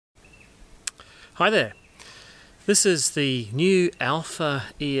Hi there. This is the new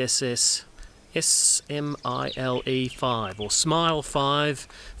AlphaESS SMILE5 or SMILE5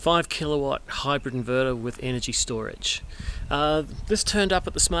 5 kilowatt hybrid inverter with energy storage. This turned up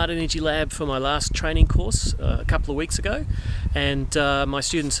at the Smart Energy Lab for my last training course a couple of weeks ago, and my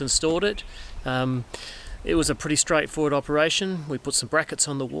students installed it. It was a pretty straightforward operation. We put some brackets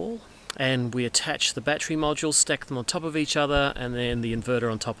on the wall and we attach the battery modules, stack them on top of each other, and then the inverter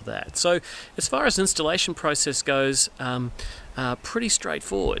on top of that. So as far as installation process goes, pretty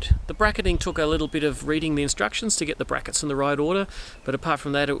straightforward. The bracketing took a little bit of reading the instructions to get the brackets in the right order, but apart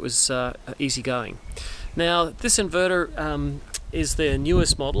from that it was easy going. Now this inverter is their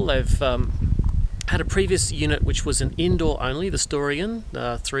newest model. They've had a previous unit which was an indoor only, the Storian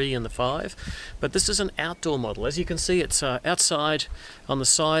 3 and the 5, but this is an outdoor model. As you can see, it's outside on the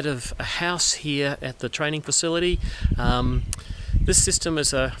side of a house here at the training facility. This system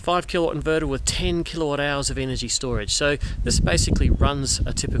is a 5 kilowatt inverter with 10 kilowatt hours of energy storage. So this basically runs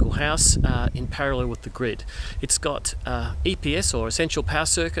a typical house in parallel with the grid. It's got EPS or essential power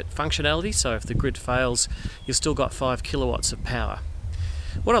circuit functionality, so if the grid fails, you've still got 5 kilowatts of power.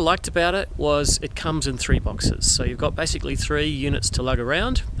 What I liked about it was it comes in 3 boxes, so you've got basically 3 units to lug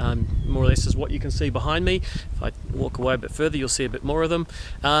around. More or less is what you can see behind me. If I walk away a bit further, you'll see a bit more of them.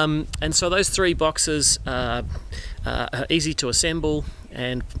 And so those 3 boxes are easy to assemble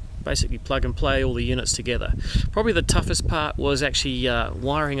and basically plug and play all the units together. Probably the toughest part was actually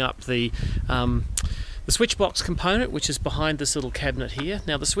wiring up the switch box component, which is behind this little cabinet here.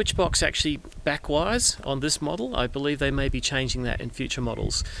 Now the switch box actually backwires on this model. I believe they may be changing that in future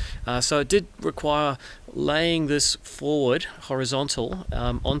models. So it did require laying this forward horizontal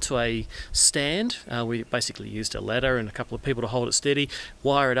onto a stand. We basically used a ladder and a couple of people to hold it steady,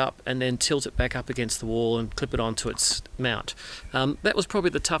 wire it up, and then tilt it back up against the wall and clip it onto its mount. That was probably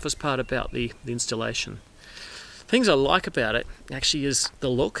the toughest part about the installation. Things I like about it actually is the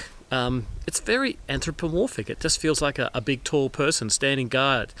look. It's very anthropomorphic. It just feels like a big tall person standing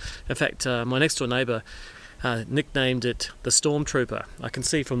guard. In fact, my next door neighbour nicknamed it the Stormtrooper. I can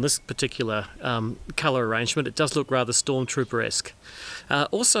see from this particular colour arrangement it does look rather Stormtrooper-esque.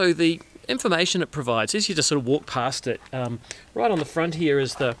 Also the information it provides, as you just sort of walk past it, right on the front here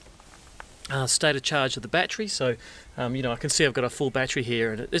is the state of charge of the battery. So you know, I can see I've got a full battery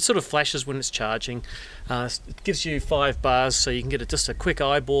here, and it sort of flashes when it's charging. It gives you 5 bars, so you can get just a quick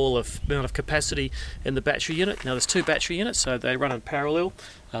eyeball of amount of capacity in the battery unit. Now there's 2 battery units, so they run in parallel,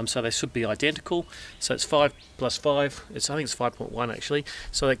 so they should be identical. So it's 5 plus 5, I think it's 5.1 actually,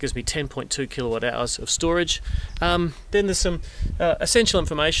 so that gives me 10.2 kilowatt hours of storage. Then there's some essential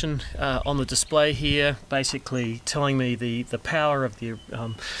information on the display here, basically telling me the power of the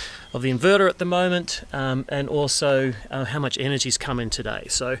inverter at the moment, and also how much energy's come in today.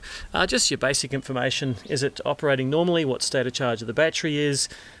 So just your basic information. Is it operating normally? What state of charge of the battery is?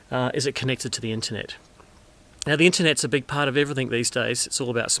 Is it connected to the internet? Now the internet's a big part of everything these days. It's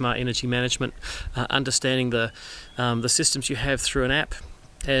all about smart energy management, understanding the systems you have through an app,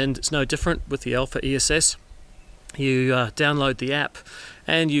 and it's no different with the AlphaESS. You download the app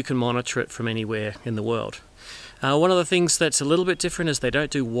and you can monitor it from anywhere in the world. One of the things that's a little bit different is they don't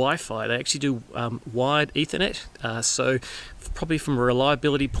do Wi-Fi, they actually do wired Ethernet, so probably from a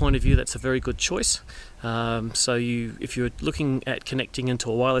reliability point of view that's a very good choice. So if you're looking at connecting into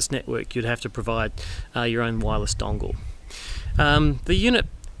a wireless network, you'd have to provide your own wireless dongle. The unit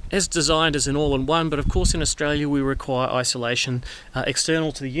as designed as an all-in-one, but of course in Australia we require isolation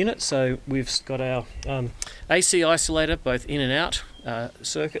external to the unit, so we've got our AC isolator both in and out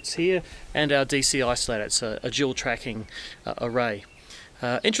circuits here, and our DC isolator. It's a dual tracking array.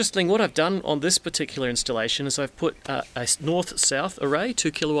 Interestingly, what I've done on this particular installation is I've put a north-south array,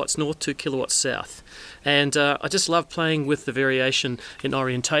 2 kilowatts north, 2 kilowatts south. And I just love playing with the variation in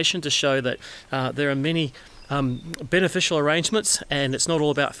orientation to show that there are many beneficial arrangements, and it's not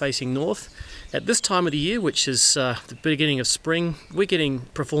all about facing north. At this time of the year, which is the beginning of spring, we're getting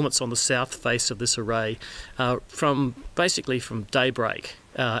performance on the south face of this array basically from daybreak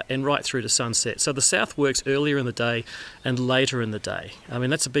and right through to sunset. So the south works earlier in the day and later in the day. I mean,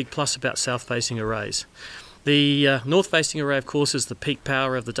 that's a big plus about south-facing arrays. The north-facing array, of course, is the peak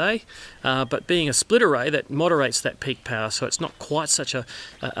power of the day, but being a split array, that moderates that peak power, so it's not quite such a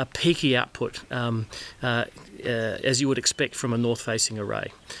peaky output as you would expect from a north-facing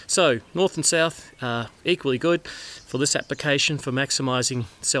array. So north and south are equally good for this application for maximising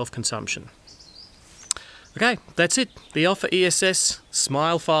self-consumption. Okay, that's it. The AlphaESS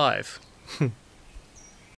SMILE5.